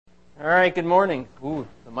All right, good morning. Ooh,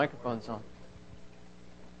 the microphone's on.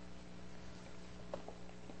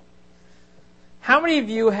 How many of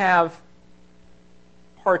you have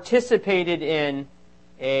participated in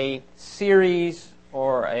a series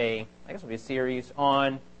or I guess it'll be a series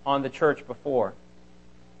on the church before?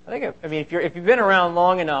 If you've been around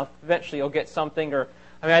long enough, eventually you'll get something.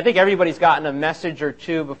 I think everybody's gotten a message or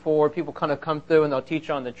two before. People kind of come through and they'll teach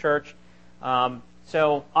on the church.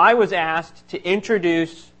 So I was asked to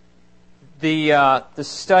introduce the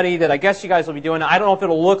study that I guess you guys will be doing. I don't know if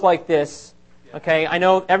it'll look like this. Okay, I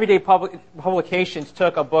know Everyday Publications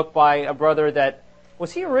took a book by a brother that,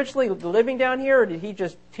 was he originally living down here or did he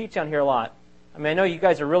just teach down here a lot? I know you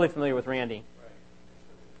guys are really familiar with Randy.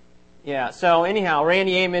 Yeah, so anyhow,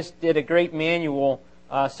 Randy Amos did a great manual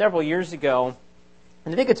several years ago,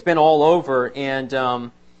 and I think it's been all over,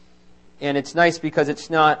 and it's nice because it's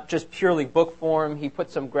not just purely book form. He put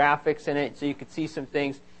some graphics in it so you could see some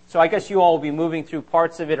things. So I guess you all will be moving through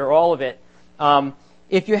parts of it or all of it.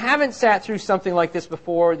 If you haven't sat through something like this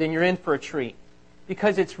before, then you're in for a treat.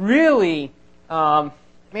 Because it's really,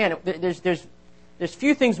 there's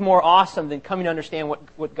few things more awesome than coming to understand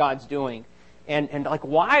what God's doing. And like,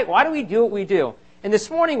 why do we do what we do? And this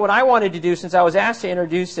morning, what I wanted to do, since I was asked to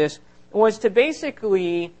introduce this, was to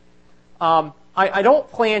basically, I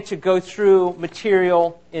don't plan to go through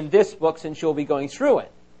material in this book since you'll be going through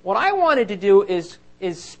it. What I wanted to do is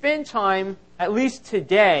spend time, at least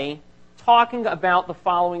today, talking about the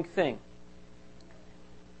following thing.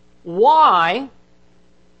 Why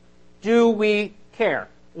do we care?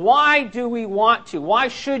 Why do we want to? Why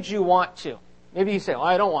should you want to? Maybe you say,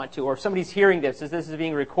 I don't want to. Or if somebody's hearing this, as this is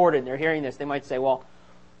being recorded and they're hearing this, they might say,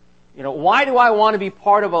 why do I want to be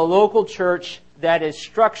part of a local church that is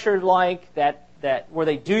structured like that where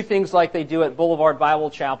they do things like they do at Boulevard Bible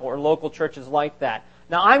Chapel or local churches like that?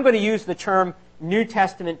 Now, I'm going to use the term New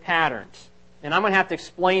Testament patterns, and I'm going to have to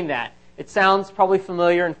explain that. It sounds probably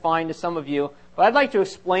familiar and fine to some of you, but I'd like to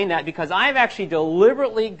explain that because I've actually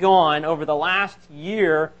deliberately gone over the last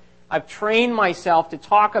year, I've trained myself to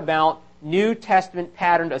talk about New Testament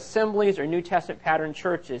patterned assemblies or New Testament patterned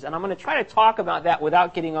churches, and I'm going to try to talk about that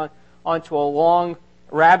without getting onto a long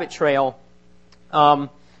rabbit trail. Open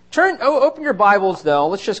your Bibles, though.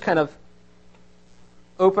 Let's just kind of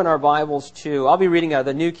open our Bibles to, I'll be reading out of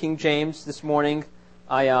the New King James this morning.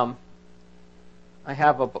 I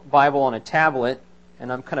have a Bible on a tablet,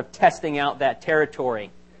 and I'm kind of testing out that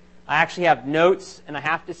territory. I actually have notes, and I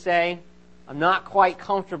have to say, I'm not quite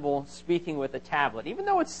comfortable speaking with a tablet. Even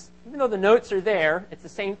though the notes are there, it's the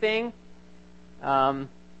same thing.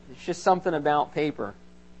 It's just something about paper.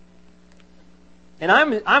 And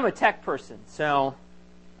I'm a tech person, so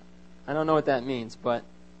I don't know what that means, but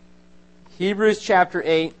Hebrews chapter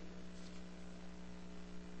 8,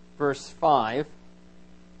 verse 5.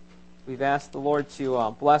 We've asked the Lord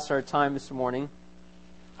to bless our time this morning.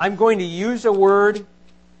 I'm going to use a word.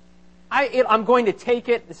 I'm going to take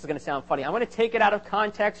it, this is going to sound funny, I'm going to take it out of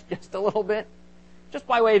context just a little bit, just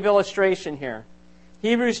by way of illustration here.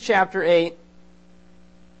 Hebrews chapter 8,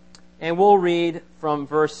 and we'll read from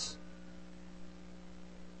verse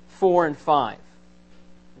 4 and 5.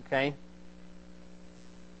 Okay?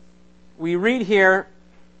 We read here,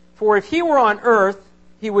 "For if he were on earth,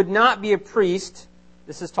 he would not be a priest,"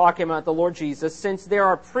 this is talking about the Lord Jesus, "since there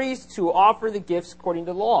are priests who offer the gifts according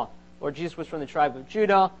to the law." Lord Jesus was from the tribe of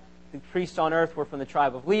Judah. The priests on earth were from the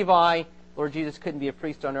tribe of Levi. Lord Jesus couldn't be a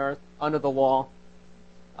priest on earth under the law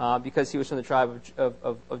because he was from the tribe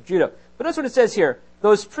of Judah. But that's what it says here.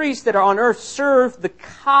 Those priests that are on earth serve the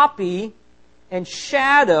copy and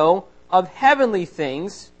shadow of heavenly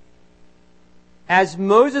things, as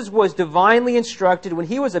Moses was divinely instructed when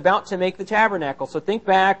he was about to make the tabernacle. So think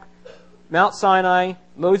back, Mount Sinai,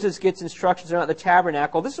 Moses gets instructions about the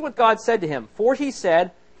tabernacle. This is what God said to him. "For he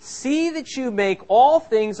said, see that you make all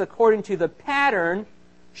things according to the pattern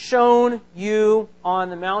shown you on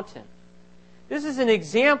the mountain." This is an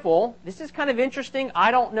example. This is kind of interesting.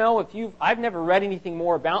 I don't know if I've never read anything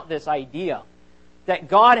more about this idea that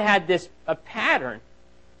God had a pattern,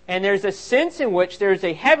 and there's a sense in which there's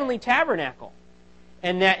a heavenly tabernacle.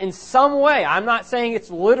 And that in some way, I'm not saying it's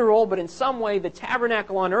literal, but in some way the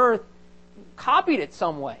tabernacle on earth copied it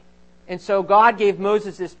some way. And so God gave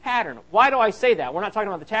Moses this pattern. Why do I say that? We're not talking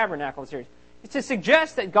about the tabernacle series. It's to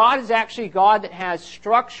suggest that God is actually God that has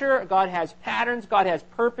structure, God has patterns, God has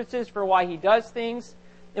purposes for why He does things.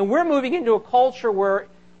 And we're moving into a culture where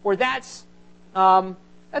that's a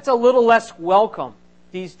little less welcome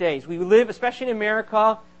these days. We live, especially in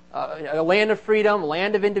America, a land of freedom, a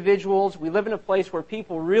land of individuals. We live in a place where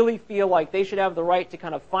people really feel like they should have the right to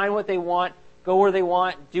kind of find what they want, go where they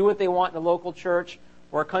want, do what they want in the local church.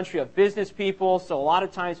 We're a country of business people, so a lot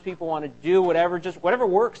of times people want to do whatever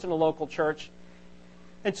works in a local church.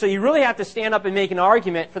 And so you really have to stand up and make an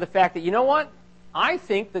argument for the fact that, you know what? I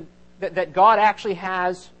think that God actually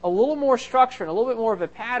has a little more structure and a little bit more of a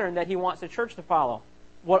pattern that He wants the church to follow.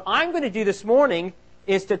 What I'm going to do this morning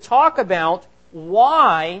is to talk about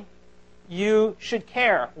why you should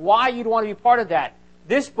care, why you'd want to be part of that.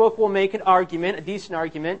 This book will make an argument, a decent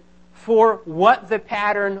argument, for what the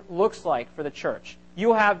pattern looks like for the church.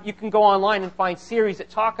 You can go online and find series that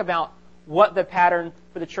talk about what the pattern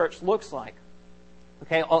for the church looks like.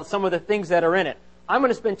 Okay, some of the things that are in it. I'm going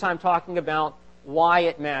to spend time talking about why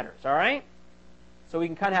it matters, all right? So we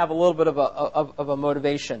can kind of have a little bit of a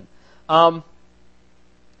motivation.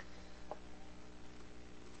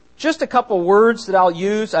 Just a couple words that I'll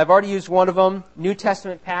use. I've already used one of them, New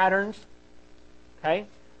Testament patterns. Okay?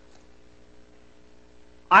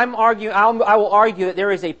 I will argue that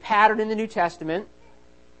there is a pattern in the New Testament,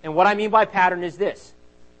 and what I mean by pattern is this.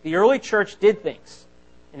 The early church did things.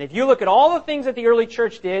 And if you look at all the things that the early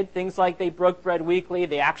church did, things like they broke bread weekly,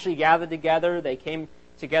 they actually gathered together, they came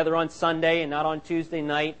together on Sunday and not on Tuesday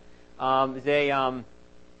night. They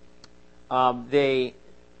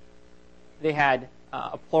had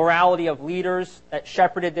a plurality of leaders that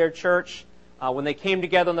shepherded their church. When they came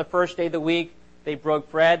together on the first day of the week, they broke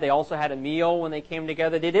bread. They also had a meal when they came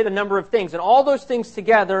together. They did a number of things, and all those things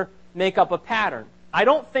together make up a pattern. I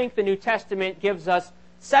don't think the New Testament gives us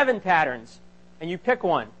 7 patterns, and you pick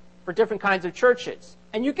one for different kinds of churches.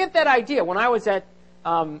 And you get that idea. When I was at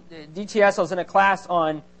DTS, I was in a class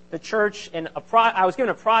on the church, and I was given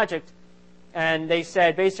a project, and they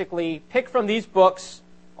said, basically, pick from these books.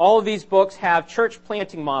 All of these books have church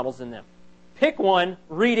planting models in them. Pick one,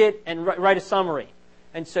 read it, and write a summary.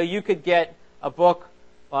 And so you could get a book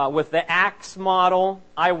with the Acts model.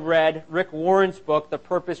 I read Rick Warren's book, The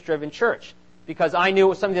Purpose-Driven Church, because I knew it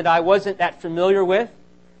was something that I wasn't that familiar with.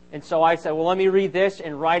 And so I said, well, let me read this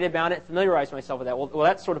and write about it, familiarize myself with that. Well,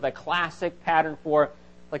 that's sort of a classic pattern for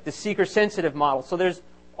like the seeker-sensitive model. So there's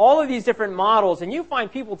all of these different models, and you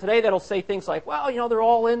find people today that'll say things like, well, they're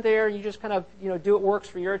all in there. You just kind of, do what works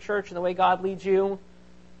for your church and the way God leads you.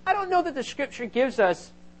 I don't know that the Scripture gives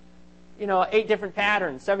us, 8 different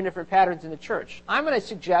patterns, 7 different patterns in the church. I'm going to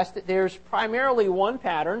suggest that there's primarily one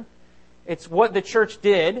pattern. It's what the church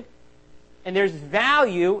did, and there's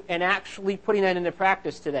value in actually putting that into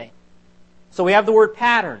practice today. So we have the word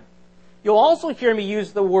pattern. You'll also hear me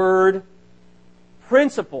use the word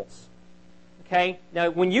principles. Okay?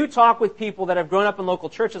 Now, when you talk with people that have grown up in local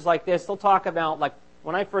churches like this, they'll talk about, like,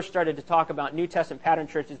 when I first started to talk about New Testament pattern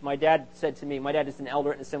churches, my dad said to me, my dad is an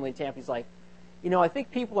elder at an assembly in Tampa, he's like, I think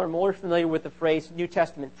people are more familiar with the phrase New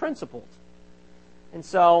Testament principles. And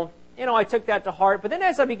so, I took that to heart. But then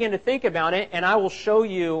as I began to think about it, and I will show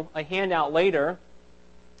you a handout later,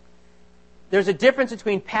 there's a difference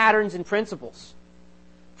between patterns and principles.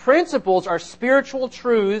 Principles are spiritual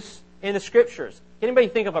truths in the Scriptures. Can anybody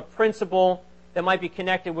think of a principle that might be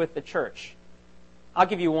connected with the church? I'll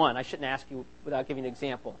give you one. I shouldn't ask you without giving an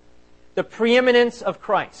example. The preeminence of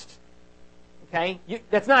Christ. Okay?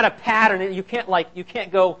 That's not a pattern. You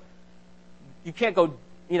can't go,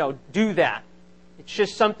 do that. It's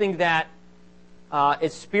just something that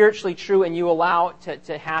is spiritually true and you allow it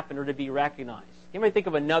to happen or to be recognized. Anybody think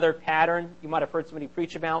of another pattern you might have heard somebody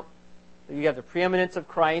preach about? You have the preeminence of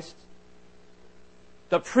Christ.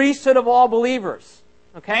 The priesthood of all believers.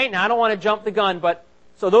 Okay? Now, I don't want to jump the gun, but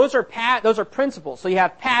so those are principles. So you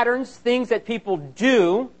have patterns, things that people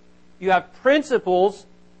do. You have principles,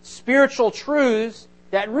 spiritual truths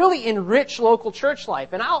that really enrich local church life.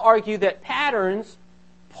 And I'll argue that patterns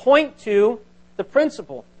point to the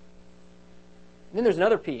principle. And then there's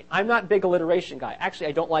another P. I'm not a big alliteration guy. Actually,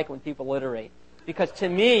 I don't like when people alliterate. Because to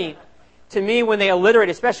me, when they alliterate,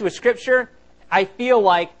 especially with Scripture, I feel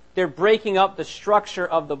like they're breaking up the structure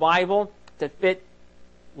of the Bible to fit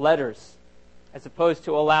letters, as opposed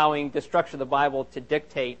to allowing the structure of the Bible to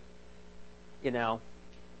dictate,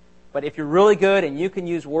 But if you're really good and you can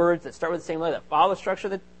use words that start with the same letter that follow the structure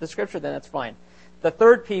of the Scripture, then that's fine. The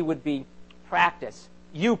third P would be practice.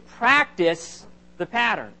 You practice the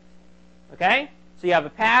pattern. Okay? So you have a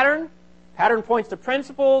pattern. Pattern points to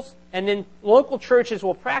principles. And then local churches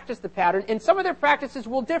will practice the pattern. And some of their practices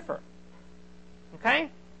will differ. Okay?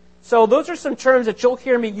 So those are some terms that you'll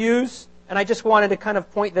hear me use. And I just wanted to kind of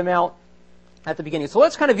point them out at the beginning. So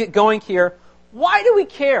let's kind of get going here. Why do we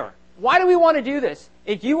care? Why do we want to do this?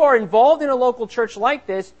 If you are involved in a local church like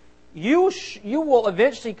this, you will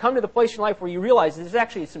eventually come to the place in life where you realize there's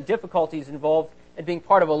actually some difficulties involved in being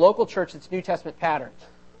part of a local church that's New Testament patterns.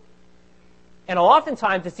 And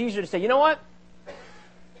oftentimes it's easier to say, you know what?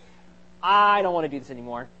 I don't want to do this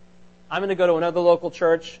anymore. I'm going to go to another local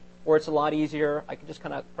church where it's a lot easier. I can just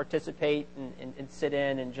kind of participate and sit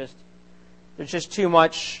in and just, there's just too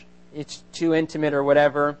much, it's too intimate or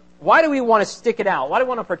whatever. Why do we want to stick it out? Why do we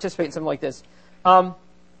want to participate in something like this? Let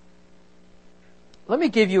me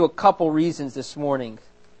give you a couple reasons this morning.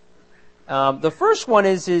 The first one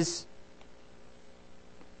is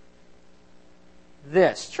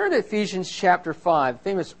this. Turn to Ephesians chapter 5,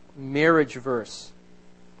 famous marriage verse.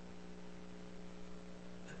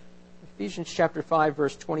 Ephesians chapter 5,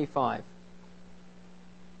 verse 25.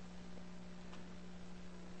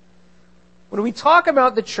 When we talk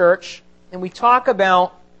about the church and we talk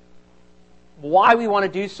about why we want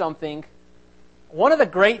to do something, one of the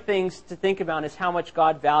great things to think about is how much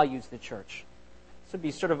God values the church. This would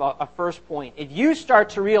be sort of a first point. If you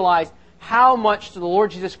start to realize how much the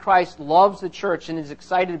Lord Jesus Christ loves the church and is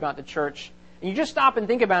excited about the church, and you just stop and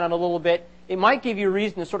think about it a little bit, it might give you a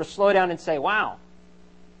reason to sort of slow down and say, wow,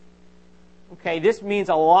 okay, this means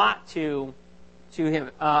a lot to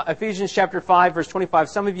him. Ephesians chapter 5, verse 25.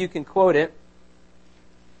 Some of you can quote it.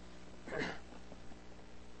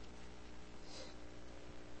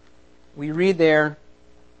 We read there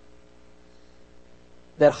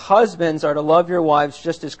that husbands are to love your wives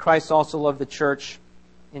just as Christ also loved the church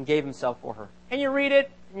and gave himself for her. And you read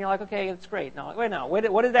it, and you're like, okay, that's great. No, wait, no. What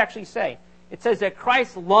did it actually say? It says that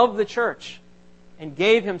Christ loved the church and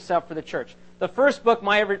gave himself for the church. The first book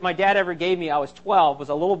my dad ever gave me, I was 12, was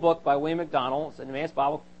a little book by William McDonald. It's an advanced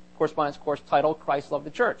Bible correspondence course titled Christ Loved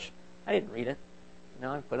the Church. I didn't read it.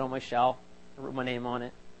 I put it on my shelf. I wrote my name on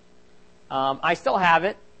it. I still have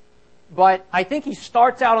it. But I think he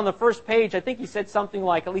starts out on the first page, I think he said something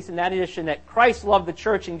like, at least in that edition, that Christ loved the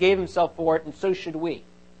church and gave himself for it, and so should we.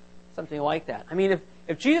 Something like that. I mean,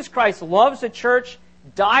 if Jesus Christ loves the church,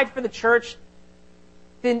 died for the church,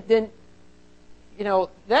 then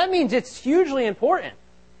that means it's hugely important.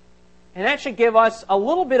 And that should give us a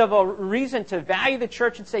little bit of a reason to value the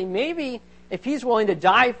church and say, maybe if he's willing to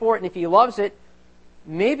die for it and if he loves it,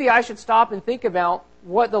 maybe I should stop and think about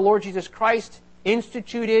what the Lord Jesus Christ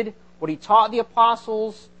instituted, what he taught the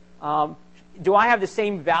apostles. Do I have the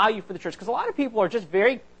same value for the church? Because a lot of people are just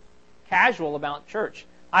very casual about church.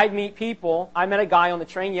 I met a guy on the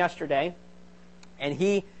train yesterday, and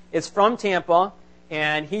he is from Tampa,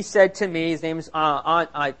 and he said to me, his name is, I'm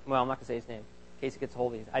not going to say his name, in case he gets a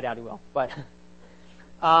hold of it. I doubt he will. But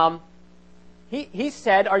he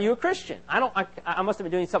said, are you a Christian? I must have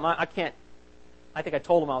been doing something. I think I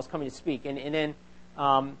told him I was coming to speak. And then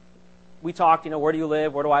we talked, where do you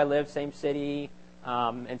live? Where do I live? Same city.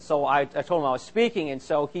 And so I told him I was speaking, and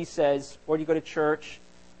so he says, where do you go to church?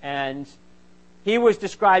 And he was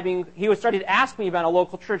starting to ask me about a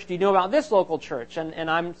local church. Do you know about this local church? And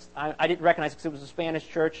I didn't recognize it because it was a Spanish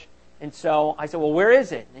church. And so I said, well, where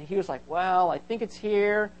is it? And he was like, well, I think it's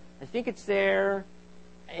here. I think it's there.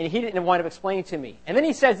 And he didn't wind up explaining to me. And then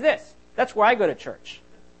he says this, that's where I go to church.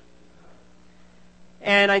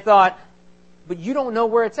 And I thought, but you don't know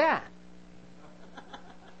where it's at.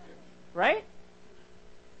 Right?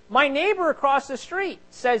 My neighbor across the street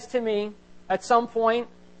says to me at some point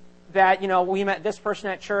that, we met this person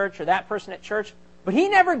at church or that person at church, but he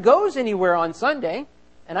never goes anywhere on Sunday,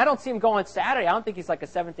 and I don't see him go on Saturday. I don't think he's like a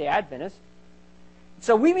Seventh-day Adventist.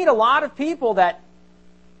 So we meet a lot of people that,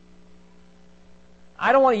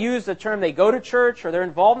 I don't want to use the term they go to church or they're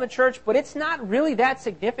involved in the church, but it's not really that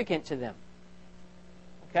significant to them.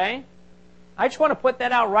 Okay? I just want to put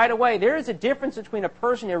that out right away. There is a difference between a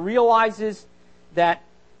person who realizes that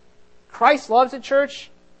Christ loves the church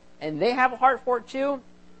and they have a heart for it too,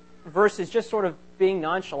 versus just sort of being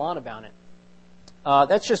nonchalant about it.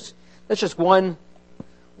 That's just one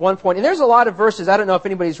point. And there's a lot of verses. I don't know if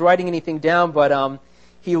anybody's writing anything down, but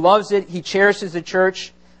he loves it. He cherishes the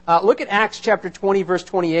church. Look at Acts chapter 20, verse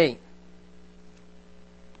 28.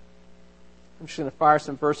 I'm just going to fire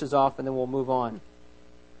some verses off and then we'll move on.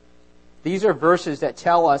 These are verses that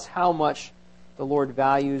tell us how much the Lord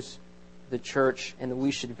values the church and that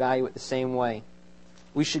we should value it the same way.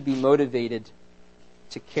 We should be motivated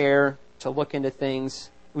to care, to look into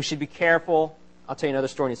things. We should be careful. I'll tell you another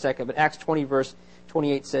story in a second, but Acts 20, verse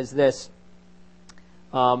 28 says this.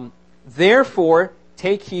 Therefore,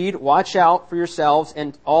 take heed, watch out for yourselves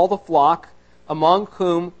and all the flock among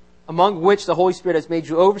which the Holy Spirit has made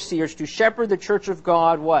you overseers to shepherd the church of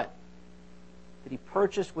God, what? That he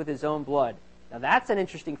purchased with his own blood. Now that's an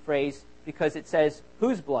interesting phrase because it says,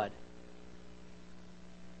 whose blood?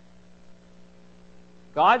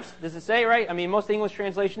 God's? Does it say, right? I mean, most English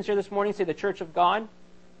translations here this morning say the church of God.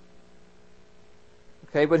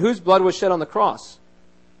 Okay, but whose blood was shed on the cross?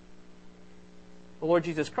 The Lord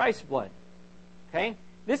Jesus Christ's blood. Okay?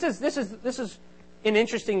 This is an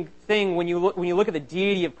interesting thing when you look at the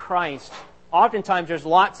deity of Christ. Oftentimes there's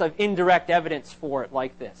lots of indirect evidence for it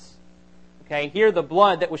like this. Okay, here the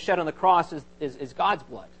blood that was shed on the cross is God's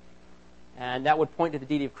blood. And that would point to the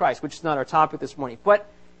deity of Christ, which is not our topic this morning. But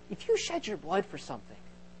if you shed your blood for something,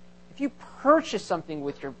 if you purchase something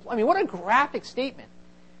with your blood, I mean, what a graphic statement.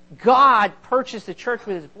 God purchased the church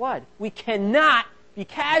with his blood. We cannot be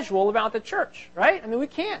casual about the church, right? I mean, we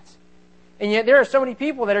can't. And yet there are so many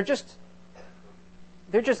people that are just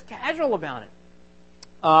casual about it.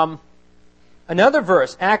 Another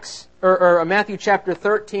verse, Matthew chapter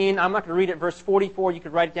 13, I'm not going to read it, verse 44, you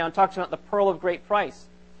could write it down, talks about the pearl of great price.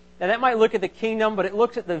 Now that might look at the kingdom, but it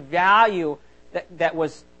looks at the value that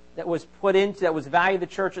was put into, that was value of the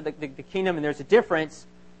church or the kingdom, and there's a difference.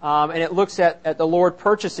 And it looks at the Lord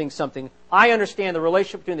purchasing something. I understand the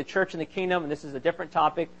relationship between the church and the kingdom, and this is a different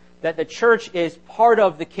topic, that the church is part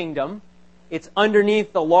of the kingdom. It's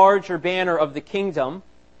underneath the larger banner of the kingdom,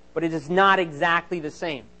 but it is not exactly the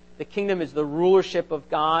same. The kingdom is the rulership of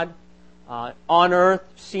God on earth,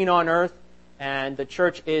 seen on earth, and the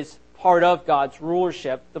church is part of God's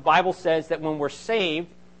rulership. The Bible says that when we're saved,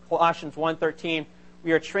 Colossians 1:13,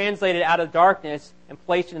 we are translated out of darkness and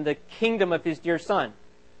placed in the kingdom of his dear Son.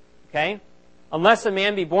 Okay? Unless a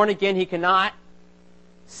man be born again, he cannot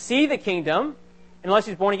see the kingdom. Unless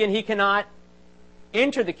he's born again, he cannot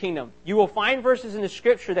enter the kingdom. You will find verses in the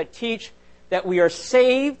Scripture that teach that we are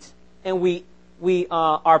saved and we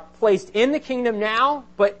are placed in the kingdom now,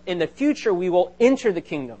 but in the future we will enter the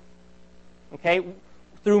kingdom. Okay?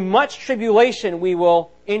 Through much tribulation we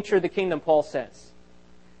will enter the kingdom, Paul says.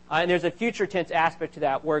 And there's a future tense aspect to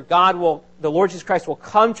that where the Lord Jesus Christ will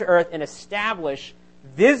come to earth and establish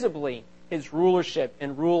visibly his rulership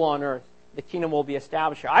and rule on earth. The kingdom will be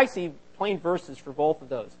established here. I see plain verses for both of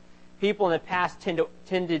those. People in the past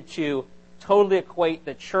tended to totally equate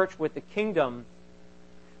the church with the kingdom,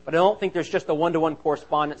 but I don't think there's just a one-to-one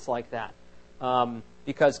correspondence like that,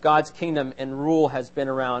 because God's kingdom and rule has been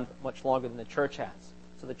around much longer than the church has.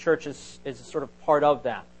 So the church is sort of part of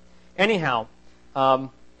that. Anyhow,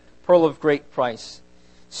 pearl of great price.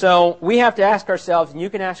 So we have to ask ourselves, and you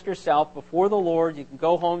can ask yourself before the Lord, you can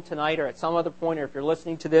go home tonight or at some other point, or if you're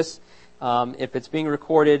listening to this, if it's being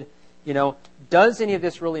recorded, does any of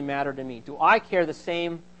this really matter to me? Do I care the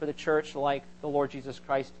same for the church like the Lord Jesus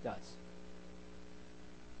Christ does?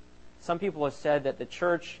 Some people have said that the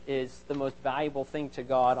church is the most valuable thing to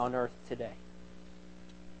God on earth today.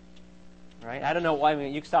 Right? I don't know why. I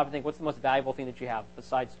mean, you can stop and think, what's the most valuable thing that you have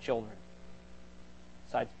besides children?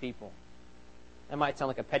 Besides people? That might sound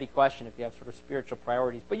like a petty question if you have sort of spiritual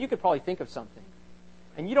priorities, but you could probably think of something.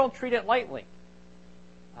 And you don't treat it lightly.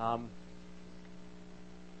 All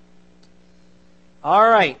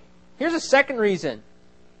right. Here's a second reason.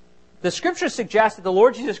 The Scripture suggests that the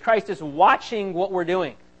Lord Jesus Christ is watching what we're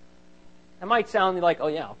doing. That might sound like, oh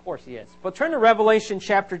yeah, of course he is. But turn to Revelation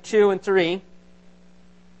chapter 2 and 3.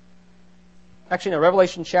 Actually, no,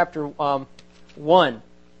 Revelation chapter 1.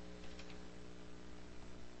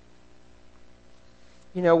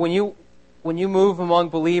 When you move among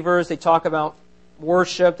believers, they talk about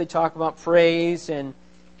worship, they talk about praise, and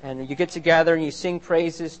you get together and you sing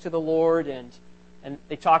praises to the Lord, and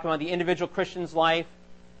they talk about the individual Christian's life.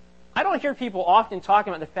 I don't hear people often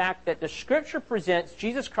talking about the fact that the Scripture presents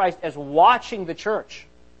Jesus Christ as watching the church,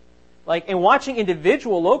 and watching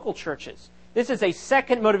individual local churches. This is a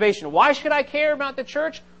second motivation. Why should I care about the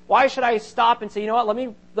church? Why should I stop and say, you know what?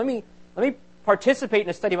 Let me participate in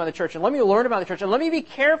a study about the church, and let me learn about the church, and let me be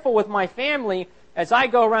careful with my family as I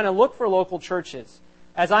go around and look for local churches.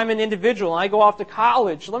 As I'm an individual and I go off to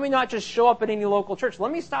college, let me not just show up at any local church.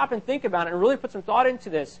 Let me stop and think about it and really put some thought into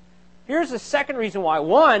this. Here's the second reason why.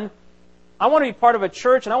 One, I want to be part of a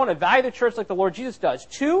church, and I want to value the church like the Lord Jesus does.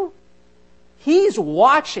 Two, He's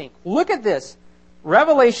watching. Look at this.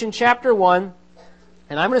 Revelation chapter 1,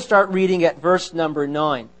 and I'm going to start reading at verse number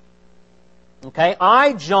 9. Okay?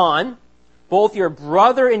 I, John, both your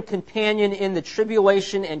brother and companion in the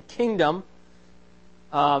tribulation and kingdom.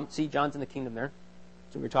 See, John's in the kingdom there.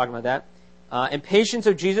 So we were talking about that. And patience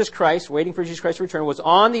of Jesus Christ, waiting for Jesus Christ to return, was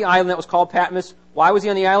on the island that was called Patmos. Why was he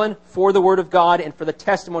on the island? For the word of God and for the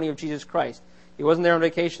testimony of Jesus Christ. He wasn't there on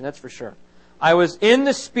vacation, that's for sure. I was in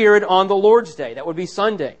the Spirit on the Lord's Day. That would be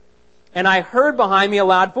Sunday. And I heard behind me a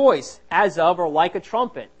loud voice, as of or like a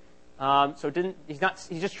trumpet. He's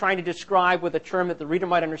just trying to describe with a term that the reader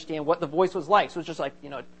might understand what the voice was like. So it's just like,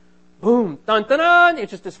 boom, dun, dun, dun.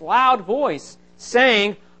 It's just this loud voice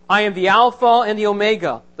saying, I am the Alpha and the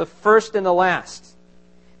Omega, the first and the last.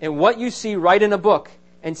 And what you see, write in a book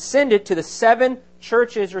and send it to the 7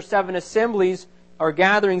 churches or 7 assemblies or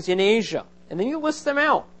gatherings in Asia. And then you list them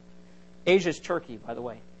out. Asia's Turkey, by the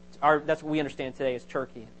way. That's what we understand today as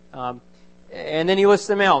Turkey. And then he lists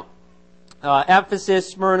them out.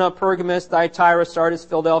 Ephesus, Smyrna, Pergamos, Thyatira, Sardis,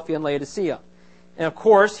 Philadelphia, and Laodicea. And of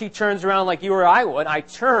course, he turns around like you or I would. I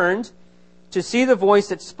turned to see the voice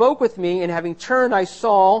that spoke with me, and having turned, I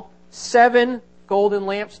saw 7 golden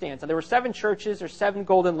lampstands. Now, there were 7 churches or 7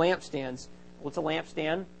 golden lampstands. What's a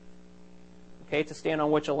lampstand? Okay, it's a stand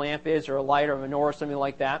on which a lamp is, or a light, or a menorah, or something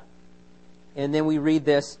like that. And then we read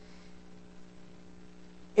this.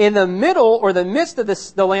 In the middle, or the midst of the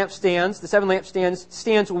lampstands, the 7 lampstands,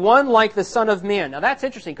 stands one like the Son of Man. Now that's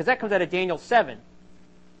interesting, because that comes out of Daniel 7.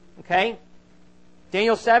 Okay?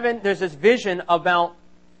 Daniel 7, there's this vision about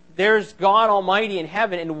there's God Almighty in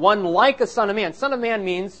heaven, and one like a Son of Man. Son of Man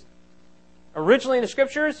means, originally in the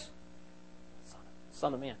Scriptures,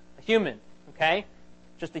 Son of Man. A human. Okay?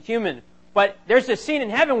 Just a human. But there's this scene in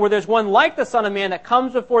heaven where there's one like the Son of Man that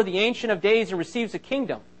comes before the Ancient of Days and receives a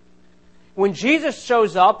kingdom. When Jesus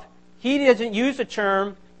shows up, he doesn't use a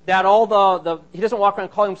term that he doesn't walk around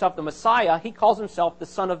calling himself the Messiah. He calls himself the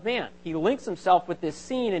Son of Man. He links himself with this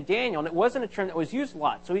scene in Daniel, and it wasn't a term that was used a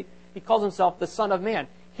lot. So he calls himself the Son of Man.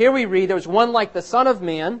 Here we read, there's one like the Son of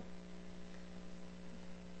Man,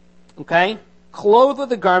 okay, clothed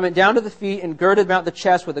with a garment down to the feet and girded about the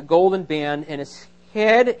chest with a golden band, and his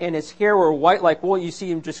head and his hair were white like wool. You see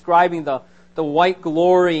him describing the white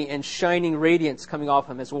glory and shining radiance coming off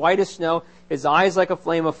him, as white as snow, his eyes like a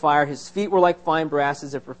flame of fire, his feet were like fine brass,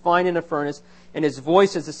 as if refined in a furnace, and his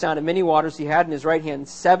voice as the sound of many waters. He had in his right hand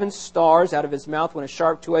 7 stars, out of his mouth went a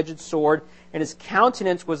sharp 2-edged sword, and his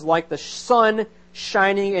countenance was like the sun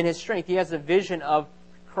shining in his strength. He has a vision of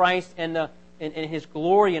Christ and his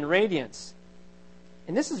glory and radiance.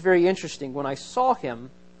 And this is very interesting. When I saw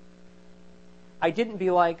him, I didn't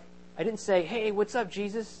say, hey, what's up,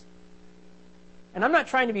 Jesus? And I'm not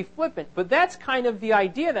trying to be flippant, but that's kind of the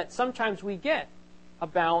idea that sometimes we get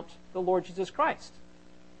about the Lord Jesus Christ.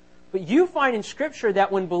 But you find in Scripture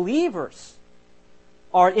that when believers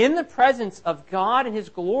are in the presence of God and His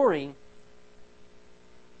glory,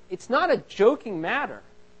 it's not a joking matter.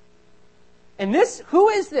 And who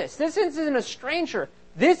is this? This isn't a stranger.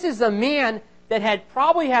 This is a man that had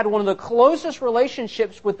probably had one of the closest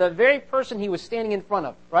relationships with the very person he was standing in front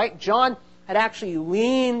of, right? John had actually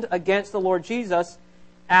leaned against the Lord Jesus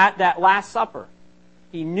at that Last Supper.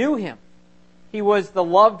 He knew him. He was the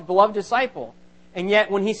beloved disciple. And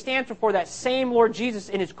yet when he stands before that same Lord Jesus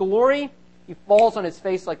in His glory, he falls on his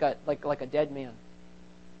face like a dead man.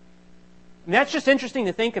 And that's just interesting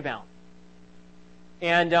to think about.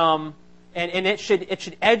 And it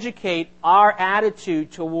should educate our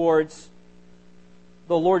attitude towards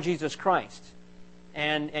the Lord Jesus Christ.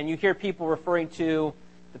 And you hear people referring to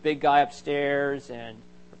the big guy upstairs and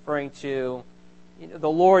referring to the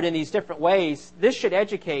Lord in these different ways. This should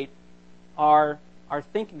educate our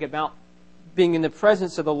thinking about being in the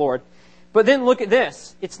presence of the Lord. But then look at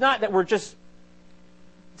this. It's not that we're just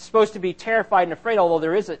supposed to be terrified and afraid, although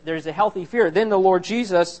there's a healthy fear. Then the Lord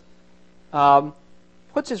Jesus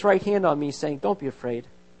puts His right hand on me, saying, don't be afraid.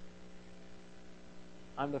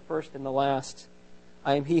 I'm the first and the last.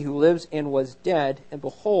 I am He who lives and was dead, and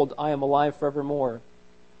behold, I am alive forevermore.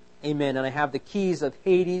 Amen. And I have the keys of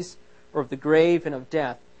Hades, or of the grave, and of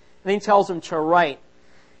death. And then He tells him to write.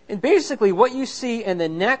 And basically what you see in the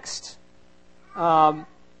next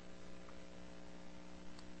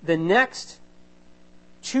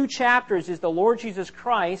 2 chapters is the Lord Jesus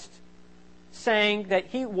Christ saying that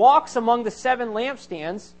He walks among the 7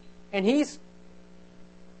 lampstands, and He's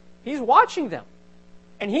watching them.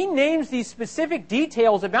 And He names these specific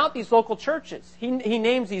details about these local churches. He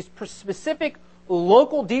names these specific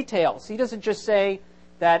local details. He doesn't just say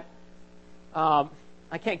that,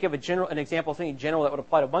 I can't give an example of something general that would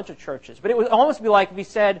apply to a bunch of churches, but it would almost be like if He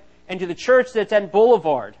said, and to the church that's at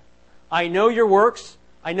Boulevard, I know your works,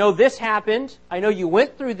 I know this happened, I know you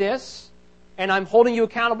went through this, and I'm holding you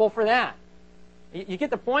accountable for that. You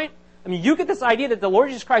get the point? I mean, you get this idea that the Lord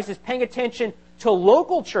Jesus Christ is paying attention to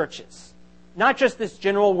local churches, not just this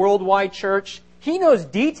general worldwide church. He knows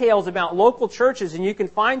details about local churches, and you can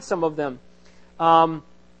find some of them.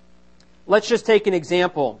 Let's just take an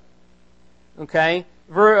example. Okay?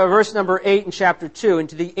 Verse number 8 in chapter 2. And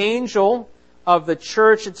to the angel of the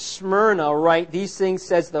church at Smyrna write, these things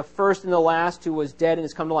says the first and the last, who was dead and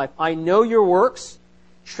has come to life. I know your works,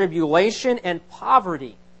 tribulation, and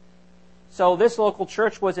poverty. So this local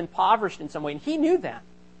church was impoverished in some way, and he knew that.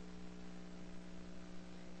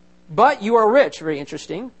 But you are rich, very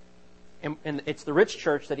interesting. And it's the rich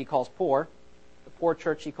church that he calls poor. The poor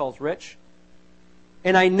church he calls rich.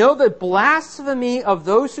 And I know the blasphemy of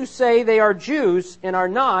those who say they are Jews and are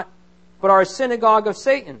not, but are a synagogue of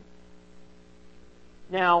Satan.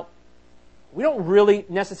 Now, we don't really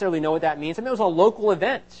necessarily know what that means. I mean, it was a local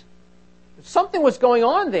event. Something was going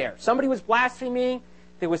on there. Somebody was blaspheming.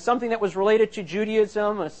 There was something that was related to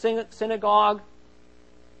Judaism, a synagogue.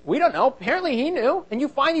 We don't know. Apparently he knew. And you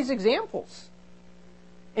find these examples.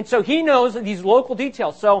 And so he knows these local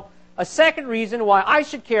details. So a second reason why I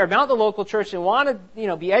should care about the local church and want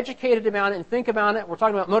to, be educated about it and think about it, we're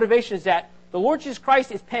talking about motivation, is that the Lord Jesus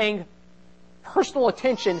Christ is paying personal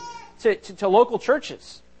attention to local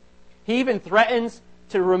churches. He even threatens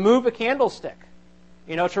to remove a candlestick,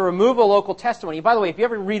 to remove a local testimony. By the way, if you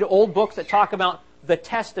ever read old books that talk about the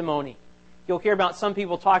testimony, you'll hear about some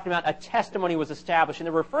people talking about a testimony was established, and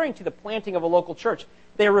they're referring to the planting of a local church.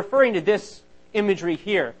 They're referring to this imagery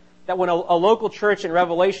here, that when a local church in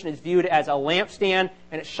Revelation is viewed as a lampstand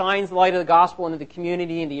and it shines the light of the gospel into the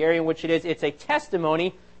community and the area in which it is, it's a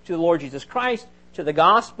testimony to the Lord Jesus Christ, to the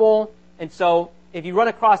gospel. And so if you run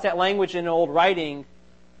across that language in old writing,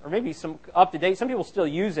 or maybe some up to date, some people still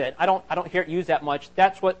use it. I don't hear it used that much.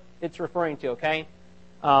 That's what it's referring to, okay?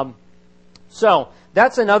 So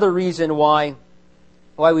that's another reason why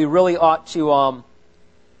we really ought to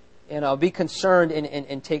be concerned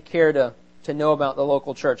and take care to know about the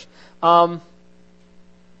local church. Look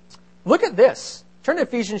at this. Turn to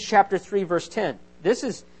Ephesians chapter 3, verse 10. This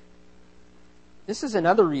is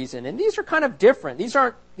another reason, and these are kind of different. These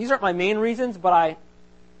aren't my main reasons, but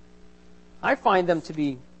I find them to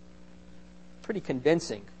be pretty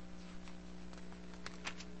convincing.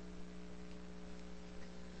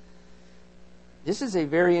 This is a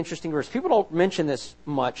very interesting verse. People don't mention this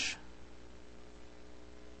much.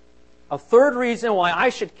 A third reason why I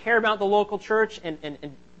should care about the local church and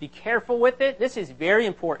be careful with it, this is very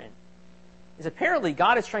important, is apparently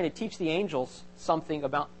God is trying to teach the angels something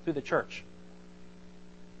about through the church.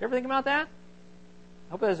 You ever think about that?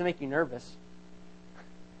 I hope it doesn't make you nervous.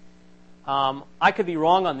 I could be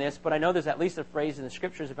wrong on this, but I know there's at least a phrase in the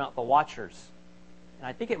scriptures about the watchers. And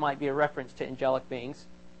I think it might be a reference to angelic beings.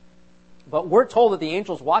 But we're told that the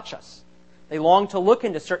angels watch us. They long to look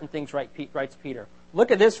into certain things, writes Peter.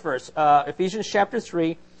 Look at this verse, Ephesians chapter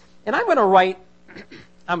 3. And I'm going to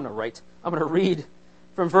read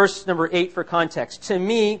from verse number 8 for context. To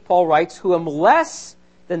me, Paul writes, who am less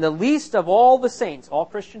than the least of all the saints. All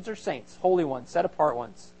Christians are saints, holy ones, set apart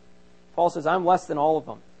ones. Paul says, I'm less than all of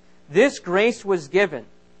them. This grace was given,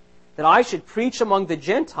 that I should preach among the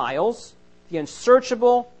Gentiles the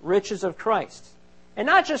unsearchable riches of Christ. And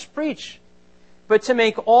not just preach, but to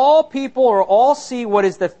make all people or all see what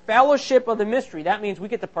is the fellowship of the mystery. That means we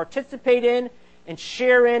get to participate in and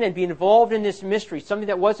share in and be involved in this mystery, something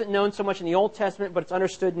that wasn't known so much in the Old Testament, but it's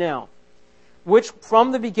understood now, which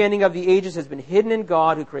from the beginning of the ages has been hidden in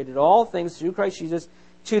God, who created all things through Christ Jesus,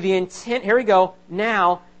 to the intent, here we go,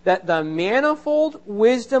 now, that the manifold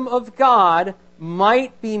wisdom of God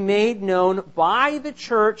might be made known by the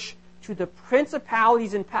church to the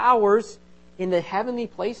principalities and powers in the heavenly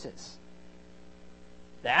places.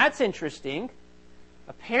 That's interesting.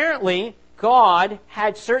 Apparently, God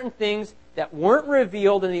had certain things that weren't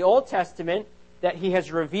revealed in the Old Testament that He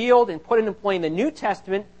has revealed and put into play in the New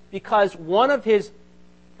Testament, because one of His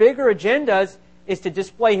bigger agendas is to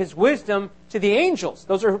display His wisdom to the angels.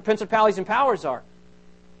 Those are who principalities and powers are.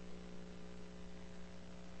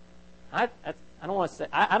 I don't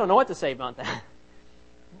know what to say about that.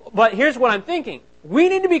 But here's what I'm thinking. We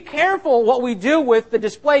need to be careful what we do with the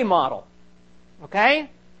display model. Okay?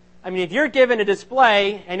 I mean, if you're given a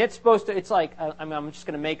display and it's supposed to, it's like, I'm just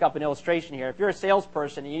going to make up an illustration here. If you're a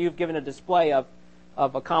salesperson and you've given a display of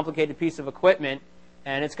a complicated piece of equipment,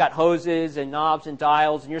 and it's got hoses and knobs and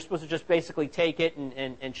dials, and you're supposed to just basically take it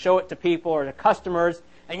and show it to people or to customers,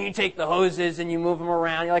 and you take the hoses and you move them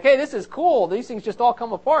around. You're like, hey, this is cool. These things just all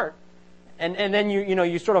come apart. And then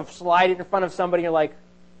you sort of slide it in front of somebody, and you're like,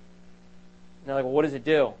 well, what does it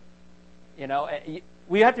do?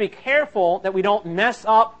 We have to be careful that we don't mess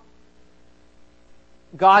up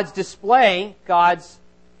God's display, God's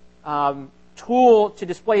tool to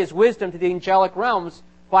display His wisdom to the angelic realms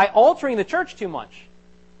by altering the church too much.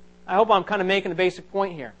 I hope I'm kind of making a basic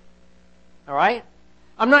point here. All right?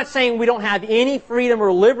 I'm not saying we don't have any freedom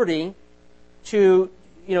or liberty to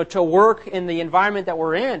work in the environment that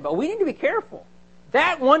we're in, but we need to be careful.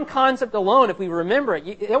 That one concept alone, if we remember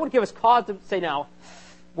it, that would give us cause to say, now,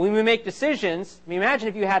 when we make decisions, imagine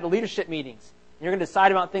if you had leadership meetings, and you're going to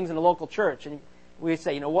decide about things in the local church, and we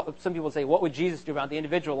say, some people say, what would Jesus do about the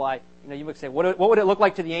individual life? You would say, what would it look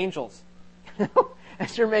like to the angels?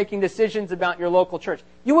 As you're making decisions about your local church.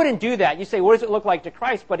 You wouldn't do that. You say, what does it look like to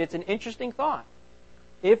Christ? But it's an interesting thought.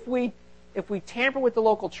 If we tamper with the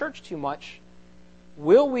local church too much,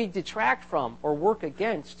 will we detract from or work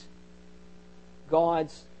against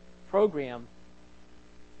God's program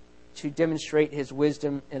to demonstrate his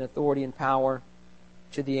wisdom and authority and power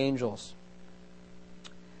to the angels?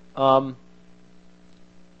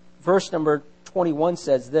 Verse number 21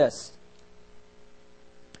 says this: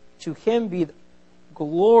 to him be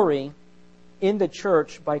glory in the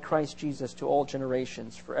church by Christ Jesus to all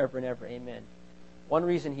generations, forever and ever. Amen. One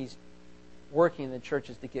reason he's working in the church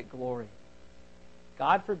is to get glory.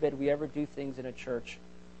 God forbid we ever do things in a church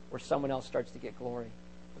where someone else starts to get glory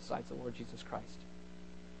besides the Lord Jesus Christ.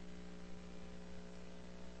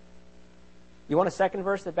 You want a second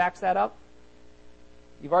verse that backs that up?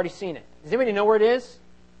 You've already seen it. Does anybody know where it is?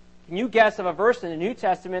 Can you guess of a verse in the New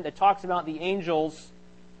Testament that talks about the angels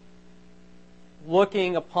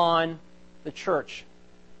looking upon the church?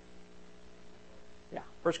 Yeah,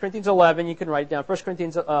 1 Corinthians 11, you can write it down. 1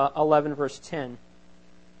 Corinthians 11, verse 10.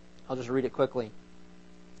 I'll just read it quickly.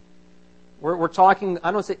 We're talking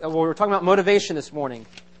about motivation this morning.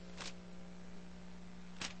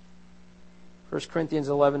 1 Corinthians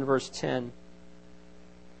 11, verse 10.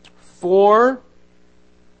 I'll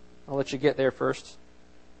let you get there first.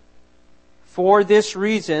 For this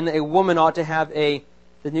reason, a woman ought to have the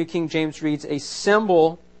New King James reads, a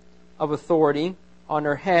symbol of authority on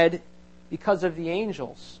her head because of the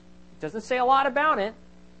angels. It doesn't say a lot about it,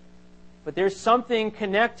 but there's something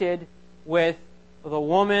connected with the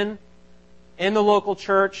woman in the local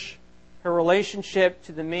church, her relationship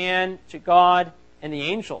to the man, to God, and the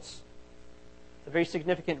angels. It's a very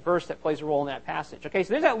significant verse that plays a role in that passage. Okay,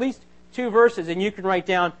 so there's at least two verses, and you can write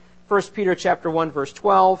down 1 Peter chapter 1, verse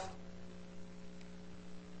 12.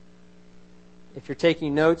 If you're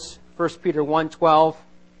taking notes, 1 Peter 1:12.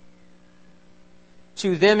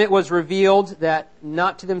 To them it was revealed that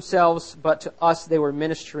not to themselves, but to us they were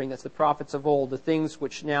ministering, that's the prophets of old, the things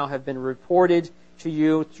which now have been reported to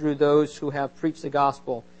you through those who have preached the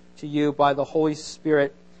gospel to you by the Holy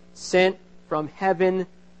Spirit, sent from heaven,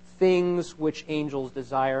 things which angels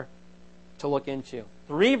desire to look into.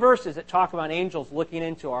 3 verses that talk about angels looking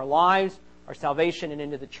into our lives, our salvation, and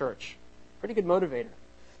into the church. Pretty good motivator.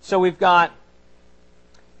 So we've got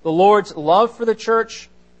the Lord's love for the church,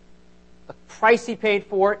 the price he paid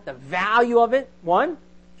for it, the value of it, 1.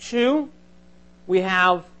 2, we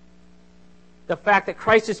have the fact that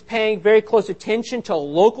Christ is paying very close attention to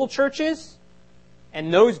local churches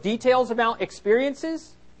and those details about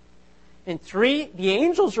experiences. And 3, the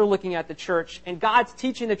angels are looking at the church, and God's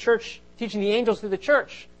teaching the angels through the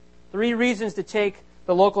church. 3 reasons to take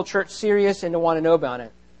the local church serious and to want to know about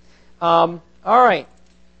it. All right.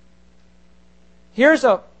 Here's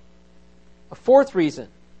a 4th reason.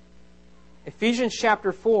 Ephesians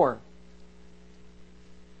chapter 4.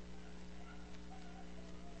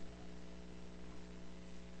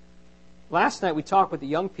 Last night we talked with the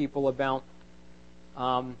young people about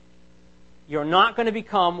you're not going to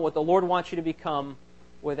become what the Lord wants you to become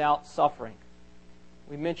without suffering.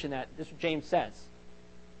 We mentioned that. This is what James says.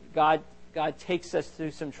 God takes us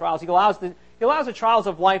through some trials. He allows the trials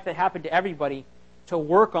of life that happen to everybody to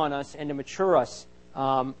work on us and to mature us.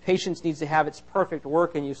 Patience needs to have its perfect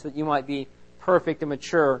work in you so that you might be perfect and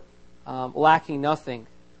mature, lacking nothing.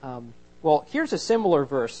 Well, here's a similar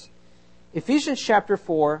verse. Ephesians chapter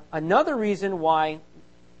 4, another reason why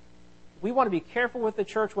we want to be careful with the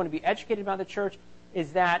church, want to be educated about the church,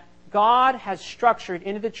 is that God has structured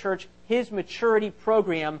into the church his maturity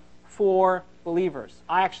program for believers.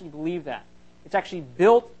 I actually believe that. It's actually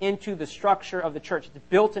built into the structure of the church. It's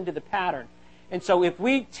built into the pattern. And so if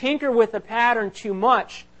we tinker with the pattern too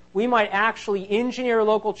much, we might actually engineer a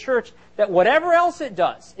local church that whatever else it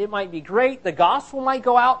does, it might be great, the gospel might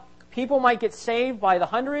go out, people might get saved by the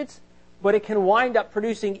hundreds, but it can wind up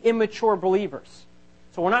producing immature believers.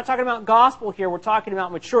 So we're not talking about gospel here, we're talking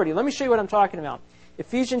about maturity. Let me show you what I'm talking about.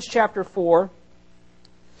 Ephesians chapter 4.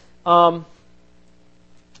 I'm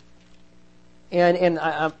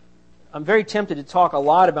very tempted to talk a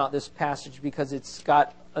lot about this passage because it's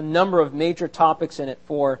got a number of major topics in it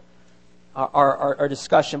for our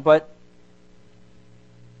discussion. But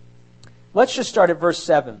let's just start at verse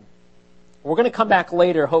 7. We're going to come back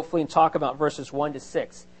later, hopefully, and talk about verses 1 to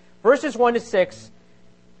 6. Verses 1 to 6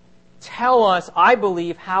 tell us, I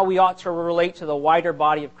believe, how we ought to relate to the wider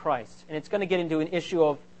body of Christ. And it's going to get into an issue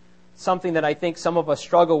of something that I think some of us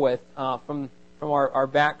struggle with from our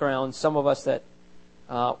background, some of us that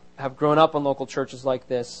have grown up in local churches like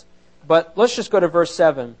this. But let's just go to verse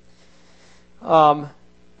 7.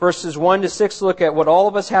 Verses 1 to 6 look at what all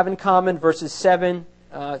of us have in common. Verses 7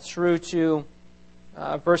 through to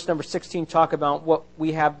verse number 16 talk about what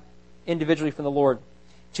we have individually from the Lord.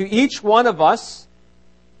 To each one of us,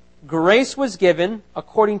 grace was given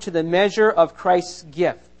according to the measure of Christ's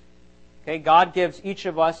gift. Okay, God gives each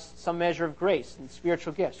of us some measure of grace and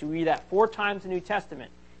spiritual gifts. We read that 4 times in the New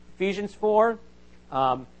Testament. Ephesians 4,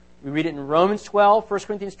 we read it in Romans 12, 1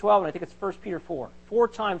 Corinthians 12, and I think it's 1 Peter 4. 4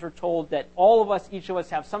 times we're told that all of us, each of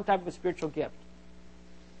us, have some type of a spiritual gift.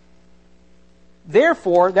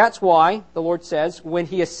 Therefore, that's why the Lord says, when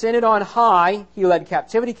he ascended on high, he led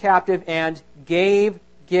captivity captive and gave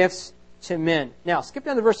gifts to men. Now, skip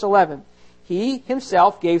down to verse 11. He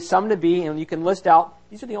himself gave some to be, and you can list out,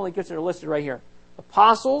 these are the only gifts that are listed right here.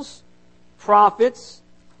 Apostles, prophets,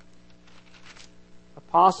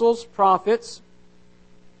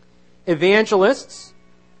 evangelists,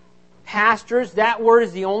 pastors. That word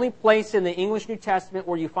is the only place in the English New Testament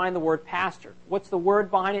where you find the word pastor. What's the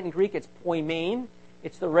word behind it in Greek? It's poimen.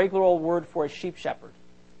 It's the regular old word for a sheep shepherd.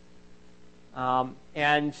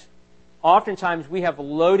 And oftentimes we have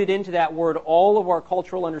loaded into that word all of our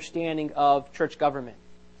cultural understanding of church government,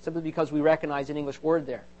 simply because we recognize an English word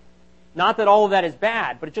there. Not that all of that is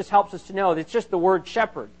bad, but it just helps us to know that it's just the word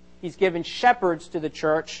shepherd. He's given shepherds to the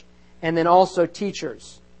church, and then also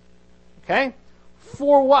teachers. Okay?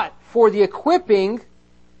 For what? For the equipping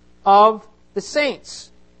of the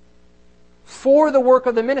saints. For the work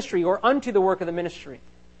of the ministry, or unto the work of the ministry.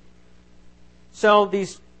 So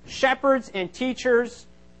these shepherds and teachers,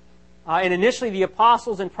 and initially the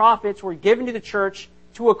apostles and prophets, were given to the church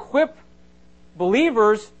to equip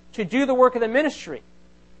believers to do the work of the ministry.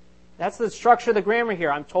 That's the structure of the grammar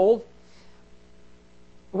here, I'm told.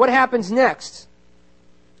 What happens next?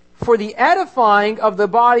 For the edifying of the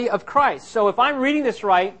body of Christ. So if I'm reading this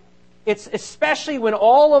right, it's especially when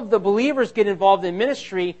all of the believers get involved in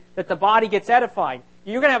ministry that the body gets edified.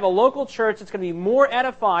 You're going to have a local church that's going to be more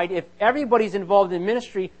edified if everybody's involved in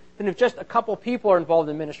ministry than if just a couple people are involved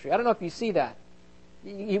in ministry. I don't know if you see that.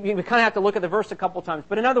 You kind of have to look at the verse a couple times.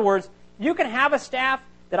 But in other words, you can have a staff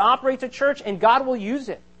that operates a church and God will use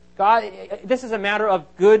it. This is a matter of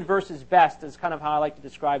good versus best is kind of how I like to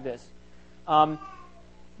describe this.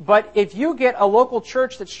 But if you get a local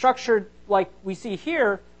church that's structured like we see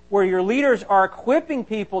here, where your leaders are equipping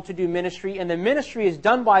people to do ministry and the ministry is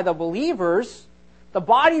done by the believers, the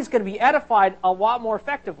body is going to be edified a lot more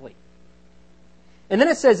effectively. And then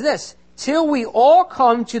it says this, till we all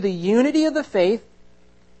come to the unity of the faith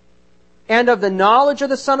and of the knowledge of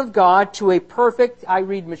the Son of God, to a perfect, I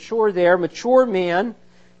read mature there, mature man,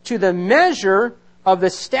 to the measure of the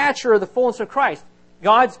stature of the fullness of Christ.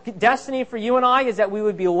 God's destiny for you and I is that we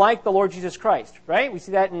would be like the Lord Jesus Christ, right? We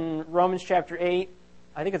see that in Romans chapter 8,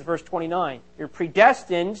 I think it's verse 29. You're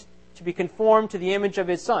predestined to be conformed to the image of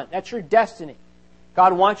His Son. That's your destiny.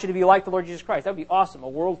 God wants you to be like the Lord Jesus Christ. That would be awesome. A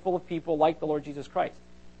world full of people like the Lord Jesus Christ.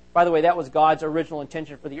 By the way, that was God's original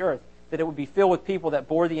intention for the earth, that it would be filled with people that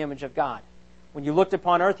bore the image of God. When you looked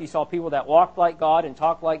upon earth, you saw people that walked like God and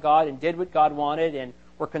talked like God and did what God wanted and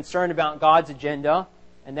were concerned about God's agenda,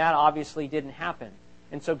 and that obviously didn't happen.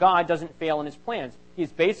 And so God doesn't fail in His plans.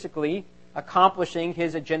 He's basically accomplishing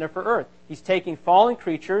His agenda for earth. He's taking fallen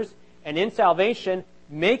creatures and in salvation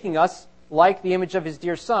making us like the image of His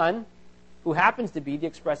dear Son, who happens to be the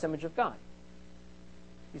express image of God.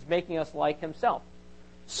 He's making us like Himself.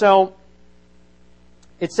 So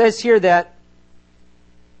it says here that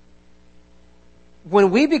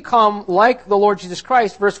when we become like the Lord Jesus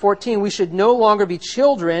Christ, verse 14, we should no longer be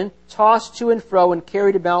children, tossed to and fro and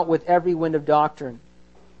carried about with every wind of doctrine,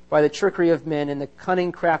 by the trickery of men and the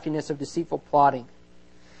cunning craftiness of deceitful plotting.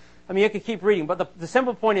 I mean, you could keep reading, but the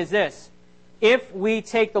simple point is this. If we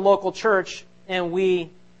take the local church and we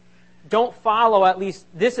don't follow, at least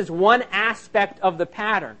this is one aspect of the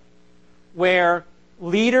pattern, where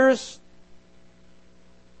leaders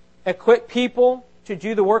equip people to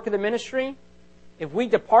do the work of the ministry, if we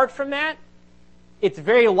depart from that, it's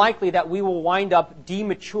very likely that we will wind up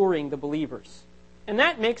dematuring the believers. And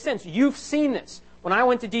that makes sense. You've seen this. When I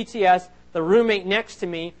went to DTS, the roommate next to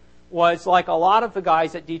me was like a lot of the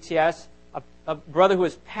guys at DTS, a brother who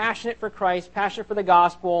was passionate for Christ, passionate for the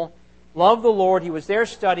gospel, loved the Lord. He was there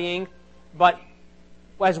studying. But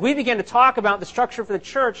as we began to talk about the structure for the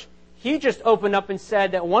church, he just opened up and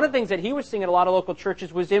said that one of the things that he was seeing at a lot of local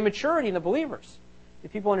churches was immaturity in the believers.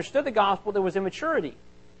 If people understood the gospel, there was immaturity.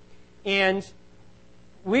 And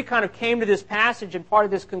we kind of came to this passage and part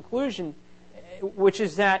of this conclusion, which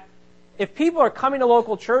is that if people are coming to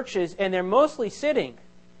local churches and they're mostly sitting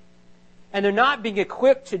and they're not being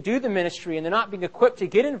equipped to do the ministry and they're not being equipped to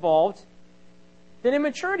get involved, then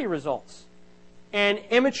immaturity results. And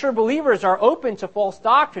immature believers are open to false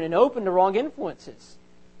doctrine and open to wrong influences.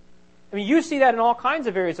 I mean, you see that in all kinds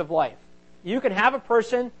of areas of life. You can have a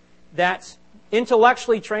person that's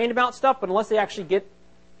intellectually trained about stuff, but unless they actually get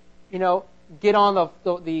get on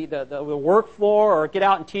the work floor or get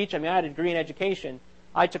out and teach. I mean, I had a degree in education.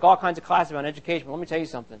 I took all kinds of classes on education. But let me tell you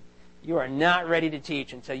something. You are not ready to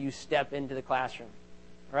teach until you step into the classroom.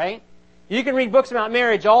 Right? You can read books about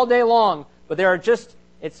marriage all day long, but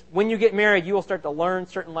it's when you get married, you will start to learn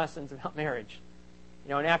certain lessons about marriage.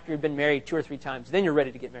 And after you've been married 2 or 3 times, then you're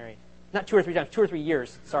ready to get married. Not 2 or 3 times, 2 or 3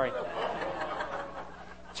 years. Sorry.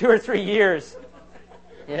 2 or 3 years.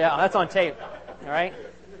 Yeah, that's on tape. All right?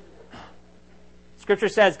 Scripture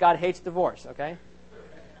says God hates divorce, okay?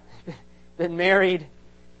 Been married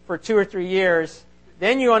for 2 or 3 years,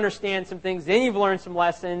 then you understand some things, then you've learned some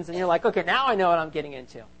lessons, and you're like, okay, now I know what I'm getting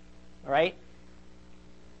into. All right?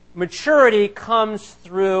 Maturity comes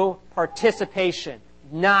through participation,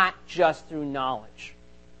 not just through knowledge.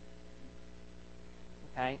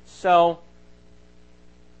 Okay? So,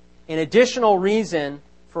 an additional reason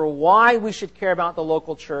for why we should care about the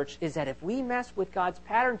local church is that if we mess with God's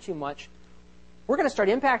pattern too much, we're going to start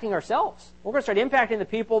impacting ourselves. We're going to start impacting the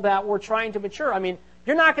people that we're trying to mature. I mean,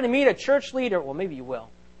 you're not going to meet a church leader, well, maybe you will,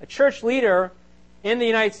 a church leader in the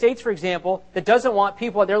United States, for example, that doesn't want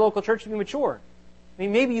people at their local church to be mature. I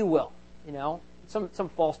mean, maybe you will, some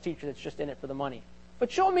false teacher that's just in it for the money.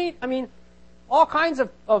 But you'll meet, all kinds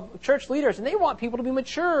of church leaders, and they want people to be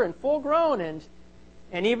mature and full grown,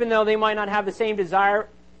 and even though they might not have the same desire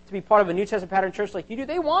to be part of a New Testament pattern church like you do,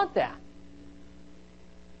 they want that.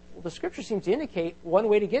 Well, the Scripture seems to indicate one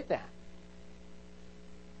way to get that.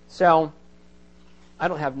 So, I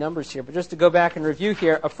don't have numbers here, but just to go back and review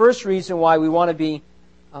here, a first reason why we want to be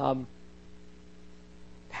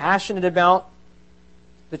passionate about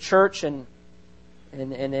the church and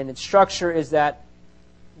its structure is that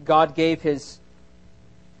God gave His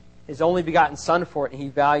only begotten Son for it, and He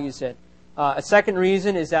values it. A second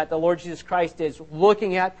reason is that the Lord Jesus Christ is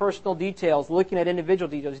looking at personal details, looking at individual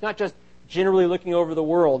details. He's not just generally looking over the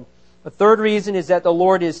world. A third reason is that the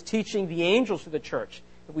Lord is teaching the angels to the church.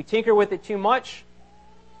 If we tinker with it too much,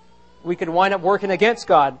 we could wind up working against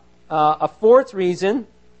God. A fourth reason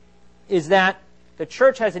is that the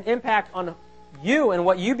church has an impact on you and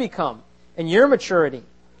what you become and your maturity.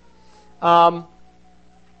 Another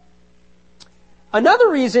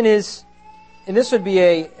reason is, and this would be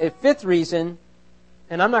a fifth reason,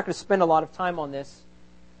 and I'm not going to spend a lot of time on this,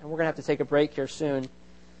 and we're going to have to take a break here soon.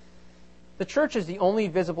 The church is the only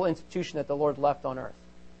visible institution that the Lord left on earth.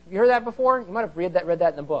 Have you heard that before? You might have read that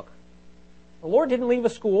in the book. The Lord didn't leave a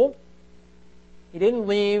school. He didn't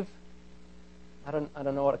leave, I don't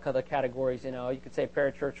know what other categories, you could say a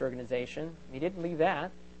parachurch organization. He didn't leave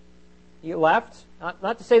that. He left,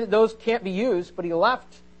 not to say that those can't be used, but He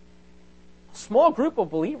left a small group of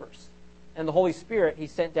believers. And the Holy Spirit He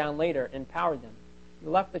sent down later and empowered them. He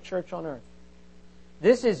left the church on earth.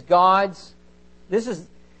 This is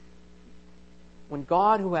when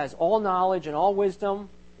God, who has all knowledge and all wisdom,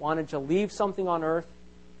 wanted to leave something on earth,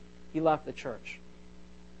 He left the church.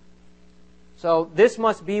 So this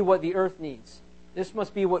must be what the earth needs. This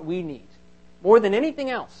must be what we need, more than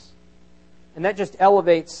anything else. And that just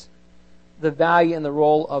elevates the value and the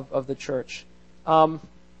role of the church. All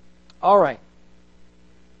right.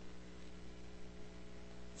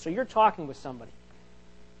 So you're talking with somebody,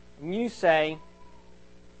 and they say,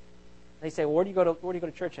 well, where do you go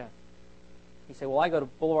to church at? You say, well, I go to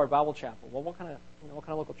Boulevard Bible Chapel. Well, what kind of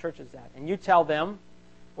local church is that? And you tell them,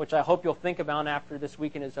 which I hope you'll think about after this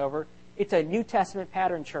weekend is over, it's a New Testament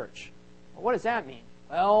pattern church. Well, what does that mean?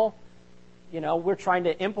 Well, we're trying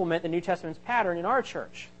to implement the New Testament's pattern in our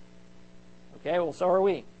church. Okay, well, so are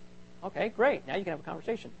we. Okay, great. Now you can have a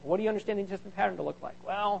conversation. What do you understand the New Testament pattern to look like?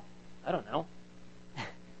 Well, I don't know.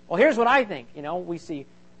 Well, here's what I think. We see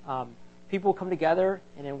people come together,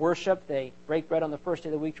 and in worship, they break bread on the first day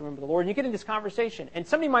of the week to remember the Lord. And you get in this conversation. And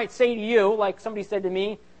somebody might say to you, like somebody said to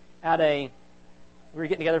me we were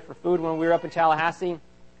getting together for food when we were up in Tallahassee.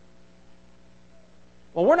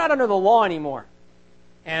 Well, we're not under the law anymore.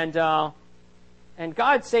 And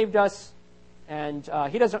God saved us, and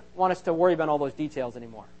He doesn't want us to worry about all those details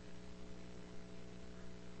anymore.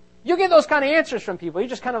 You get those kind of answers from people. You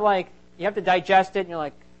just kind of you have to digest it, and you're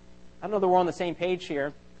like, I don't know that we're on the same page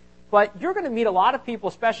here. But you're going to meet a lot of people,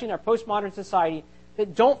 especially in our postmodern society,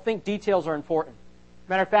 that don't think details are important.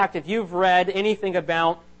 Matter of fact, if you've read anything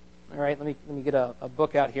about, all right, let me get a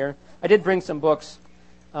book out here. I did bring some books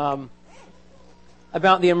about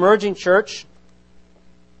the emerging church,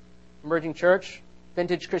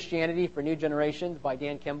 Vintage Christianity for New Generations by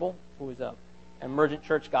Dan Kimball, who is an emergent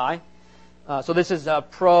church guy. So this is a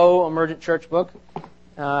pro-emergent church book.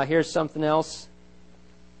 Here's something else.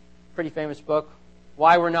 Pretty famous book.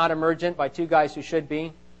 Why We're Not Emergent by two guys who should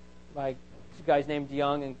be, by two guys named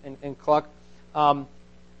Young and Cluck.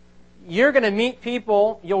 you're going to meet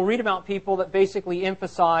people, you'll read about people that basically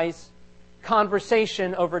emphasize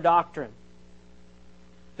conversation over doctrine,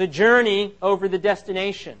 the journey over the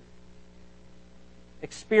destination,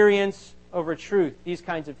 experience over truth, these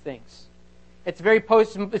kinds of things. It's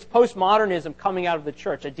postmodernism coming out of the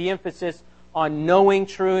church, a de-emphasis on knowing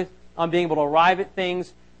truth, on being able to arrive at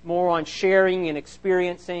things, more on sharing and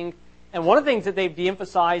experiencing. And one of the things that they've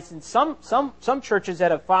de-emphasized in some churches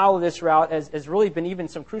that have followed this route has really been even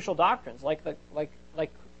some crucial doctrines, like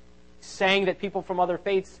saying that people from other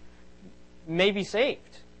faiths may be saved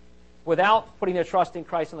without putting their trust in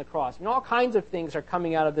Christ on the cross. And all kinds of things are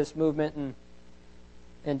coming out of this movement,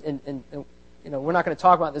 and we're not going to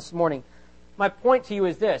talk about this morning. My point to you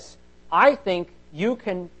is this: I think you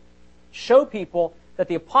can show people that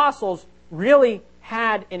the apostles really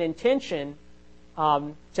had an intention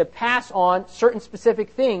to pass on certain specific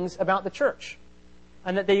things about the church.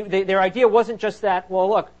 And that their idea wasn't just that, well,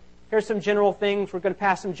 look, here's some general things, we're going to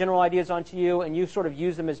pass some general ideas on to you, and you sort of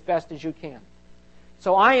use them as best as you can.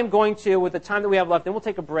 So I am going to, with the time that we have left, then we'll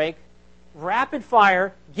take a break, rapid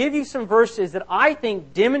fire, give you some verses that I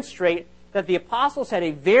think demonstrate that the apostles had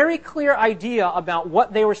a very clear idea about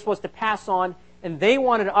what they were supposed to pass on, and they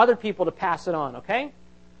wanted other people to pass it on, okay?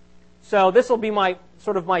 So this will be my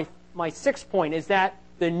sixth point, is that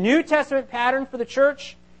the New Testament pattern for the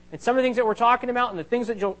church, and some of the things that we're talking about, and the things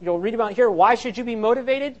that you'll read about here, why should you be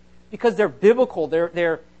motivated? Because they're biblical.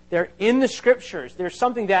 They're in the Scriptures. There's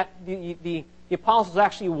something that the apostles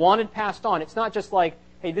actually wanted passed on. It's not just like,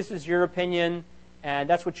 hey, this is your opinion, and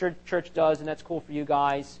that's what your church does, and that's cool for you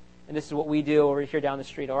guys, and this is what we do over here down the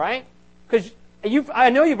street, all right? Because I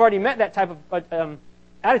know you've already met that type of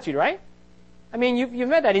attitude, right? I mean, you've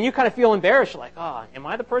met that, and you kind of feel embarrassed, like, oh, am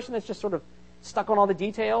I the person that's just sort of stuck on all the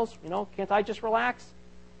details? Can't I just relax?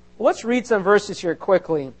 Well, let's read some verses here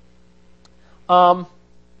quickly.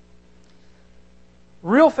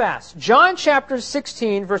 Real fast. John chapter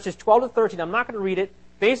 16, verses 12 to 13, I'm not going to read it,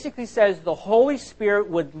 basically says the Holy Spirit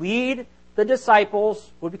would lead the disciples,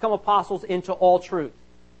 would become apostles, into all truth.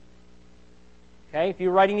 Okay, if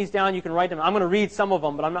you're writing these down, you can write them. I'm going to read some of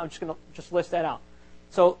them, but I'm just going to list that out.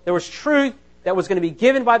 So there was truth that was going to be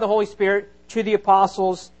given by the Holy Spirit to the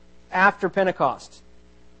apostles after Pentecost.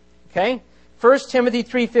 Okay? 1 Timothy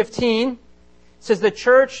 3:15 says the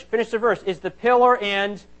church, finish the verse, is the pillar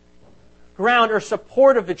and ground or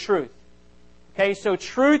support of the truth. Okay, so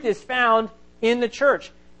truth is found in the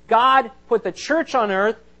church. God put the church on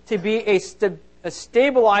earth to be a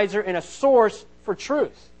stabilizer and a source for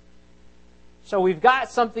truth. So we've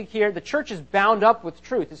got something here. The church is bound up with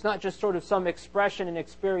truth. It's not just sort of some expression and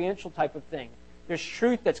experiential type of thing. There's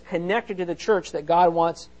truth that's connected to the church that God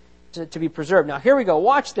wants to be preserved. Now, here we go.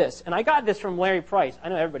 Watch this. And I got this from Larry Price. I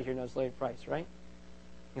know everybody here knows Larry Price, right?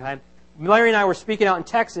 Okay. Larry and I were speaking out in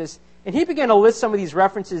Texas, and he began to list some of these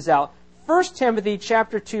references out. 1 Timothy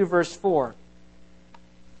chapter 2, verse 4.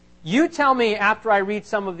 You tell me, after I read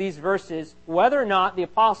some of these verses, whether or not the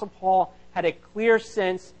Apostle Paul had a clear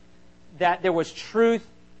sense that there was truth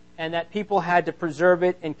and that people had to preserve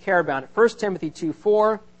it and care about it. 1 Timothy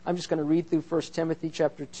 2:4. I'm just going to read through 1 Timothy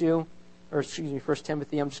chapter 2. 1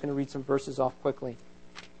 Timothy. I'm just going to read some verses off quickly.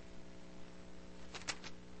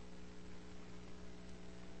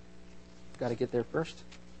 Got to get there first.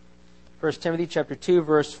 1 Timothy chapter 2,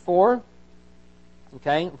 verse 4.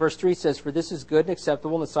 Okay, verse 3 says, For this is good and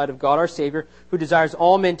acceptable in the sight of God our Savior, who desires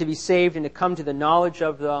all men to be saved and to come to the knowledge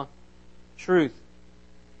of the truth.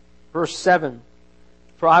 Verse 7,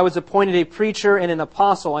 For I was appointed a preacher and an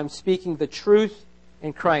apostle. I'm speaking the truth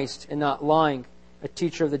in Christ and not lying, a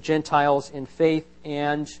teacher of the Gentiles in faith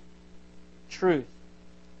and truth.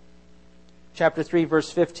 Chapter 3, verse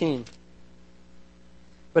 15.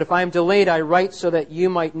 But if I am delayed, I write so that you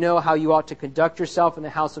might know how you ought to conduct yourself in the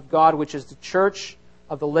house of God, which is the church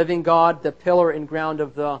of the living God, the pillar and ground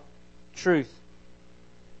of the truth.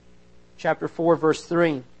 Chapter 4, verse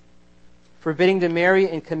 3. Forbidding to marry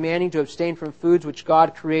and commanding to abstain from foods which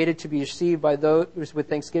God created to be received by those with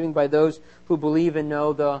thanksgiving by those who believe and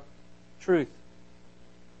know the truth.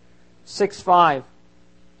 6:5.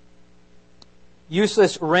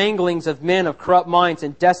 Useless wranglings of men of corrupt minds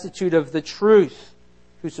and destitute of the truth,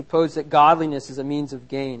 who suppose that godliness is a means of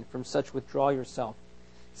gain. From such withdraw yourself.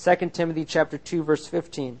 2 Timothy chapter 2, verse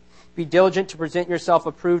 15. Be diligent to present yourself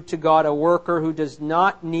approved to God, a worker who does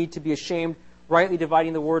not need to be ashamed, rightly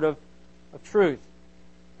dividing the word of truth.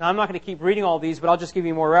 Now, I'm not going to keep reading all these, but I'll just give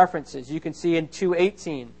you more references. You can see in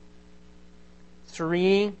 2:18,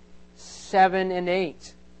 3, 7, and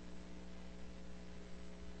 8.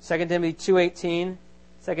 2 Timothy 2:18,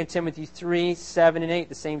 2 Timothy 3, 7, and 8,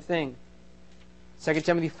 the same thing. 2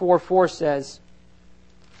 Timothy 4:4 says,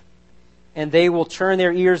 and they will turn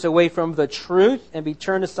their ears away from the truth and be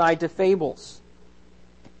turned aside to fables.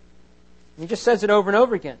 He just says it over and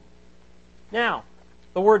over again. Now,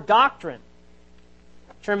 the word doctrine.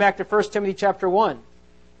 Turn back to 1 Timothy chapter 1.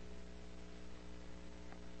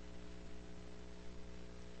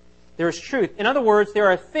 There is truth. In other words, there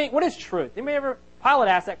are things. What is truth? Pilate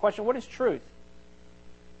asked that question. What is truth?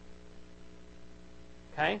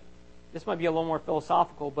 Okay? This might be a little more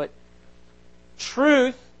philosophical, but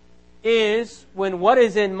truth is when what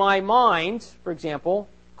is in my mind, for example,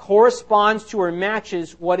 corresponds to or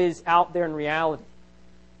matches what is out there in reality.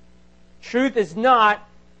 Truth is not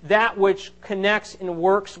that which connects and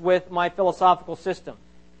works with my philosophical system.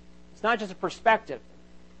 It's not just a perspective.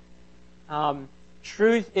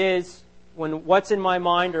 Truth is when what's in my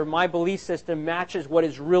mind or my belief system matches what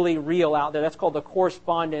is really real out there. That's called the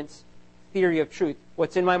correspondence theory of truth.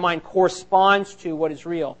 What's in my mind corresponds to what is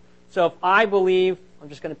real. So if I believe, I'm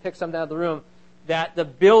just going to pick something out of the room, that the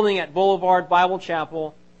building at Boulevard Bible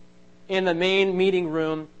Chapel in the main meeting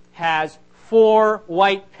room has 4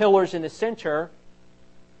 white pillars in the center.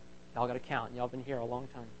 Y'all got to count. Y'all been here a long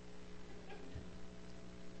time.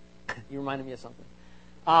 You reminded me of something.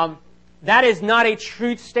 That is not a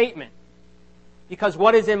truth statement. Because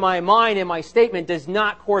what is in my mind in my statement does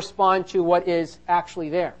not correspond to what is actually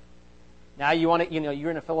there. Now you're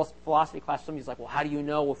in a philosophy class, somebody's like, well, how do you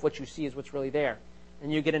know if what you see is what's really there?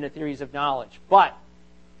 And you get into theories of knowledge. But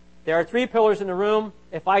there are 3 pillars in the room.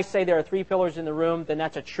 If I say there are 3 pillars in the room, then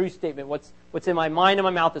that's a truth statement. What's in my mind and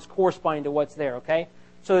my mouth is corresponding to what's there, okay?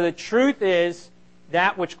 So the truth is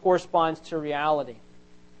that which corresponds to reality.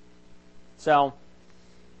 So,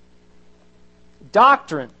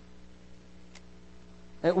 doctrine.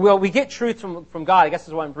 Well, we get truth from God. I guess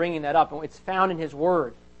is why I'm bringing that up. It's found in His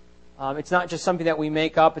Word. It's not just something that we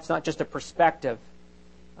make up. It's not just a perspective.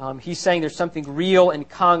 He's saying there's something real and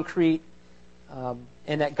concrete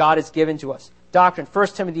and that God has given to us. Doctrine, 1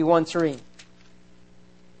 Timothy 1:3.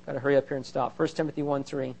 Got to hurry up here and stop. 1 Timothy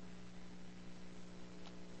 1:3.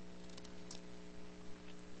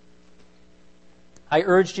 I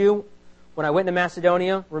urged you, when I went to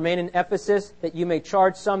Macedonia, remain in Ephesus, that you may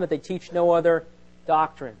charge some that they teach no other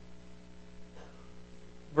doctrine.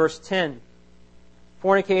 Verse 10.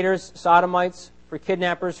 Fornicators, sodomites, for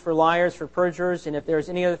kidnappers, for liars, for perjurers, and if there is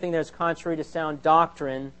any other thing that is contrary to sound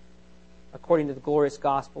doctrine, according to the glorious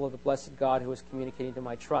gospel of the blessed God who is communicating to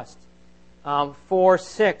my trust.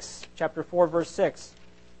 4:6, chapter 4, verse 6.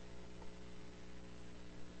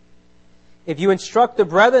 If you instruct the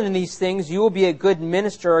brethren in these things, you will be a good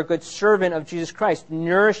minister or a good servant of Jesus Christ,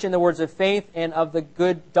 nourished in the words of faith and of the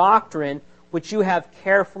good doctrine which you have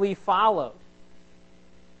carefully followed.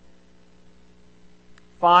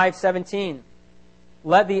 5:17.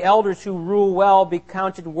 Let the elders who rule well be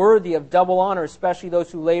counted worthy of double honor, especially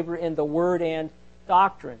those who labor in the word and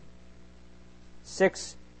doctrine.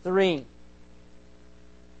 6:3.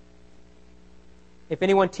 If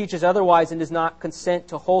anyone teaches otherwise and does not consent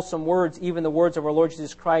to wholesome words, even the words of our Lord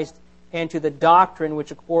Jesus Christ, and to the doctrine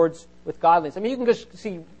which accords with godliness. I mean, you can just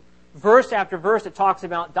see verse after verse that talks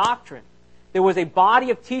about doctrine. There was a body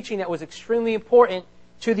of teaching that was extremely important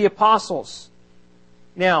to the apostles.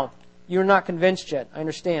 Now, you're not convinced yet. I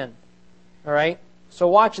understand. All right? So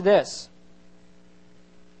watch this.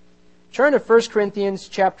 Turn to 1 Corinthians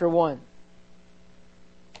chapter 1.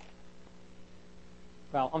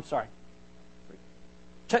 Well, I'm sorry.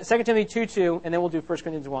 2 Timothy 2:2, and then we'll do 1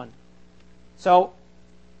 Corinthians 1. So,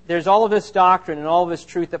 there's all of this doctrine and all of this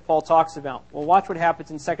truth that Paul talks about. Well, watch what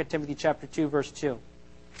happens in 2 Timothy chapter 2, verse 2.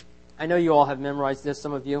 I know you all have memorized this,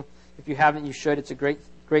 some of you. If you haven't, you should. It's a great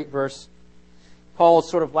verse. Paul's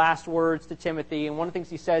sort of last words to Timothy, and one of the things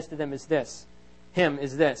he says to them is this.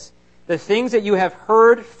 The things that you have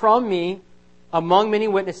heard from me among many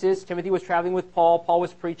witnesses. Timothy was traveling with Paul. Paul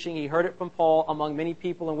was preaching. He heard it from Paul among many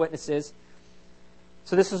people and witnesses.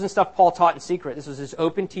 So this wasn't stuff Paul taught in secret. This was his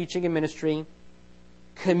open teaching and ministry.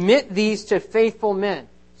 Commit these to faithful men.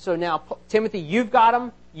 So now, Timothy, you've got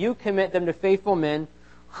them. You commit them to faithful men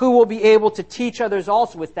who will be able to teach others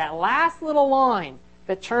also. It's that last little line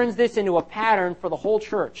that turns this into a pattern for the whole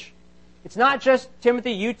church. It's not just,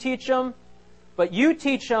 Timothy, you teach them, but you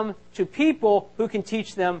teach them to people who can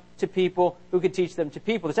teach them to people who can teach them to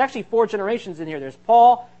people. There's actually 4 generations in here. There's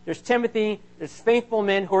Paul, there's Timothy, there's faithful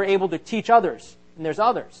men who are able to teach others, and there's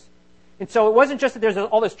others. And so it wasn't just that there's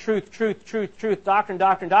all this truth,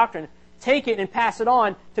 doctrine. Take it and pass it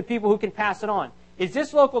on to people who can pass it on. Is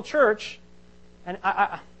this local church, and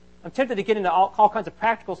I'm tempted to get into all kinds of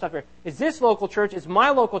practical stuff here. Is this local church, is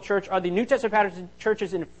my local church, are the New Testament Baptist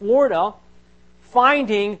churches in Florida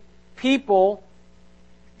finding people,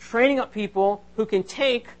 training up people who can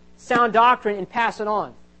take sound doctrine and pass it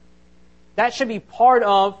on. That should be part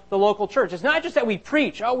of the local church. It's not just that we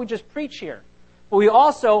preach. Oh, we just preach here. But we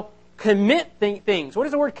also commit things. What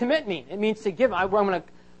does the word commit mean? It means to give.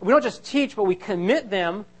 We don't just teach, but we commit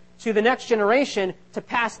them to the next generation to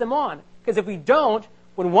pass them on. Because if we don't,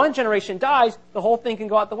 when one generation dies, the whole thing can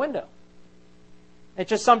go out the window. It's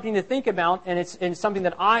just something to think about, and it's something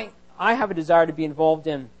that I have a desire to be involved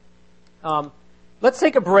in. Let's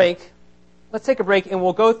take a break. And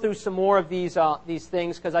we'll go through some more of these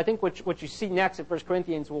things, because I think what you see next in 1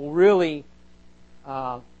 Corinthians will really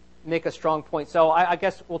make a strong point. So I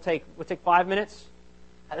guess we'll take 5 minutes.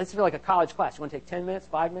 This feels like a college class. You want to take 10 minutes,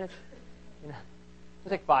 5 minutes? We'll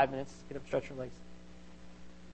take 5 minutes. Get up, stretch your legs.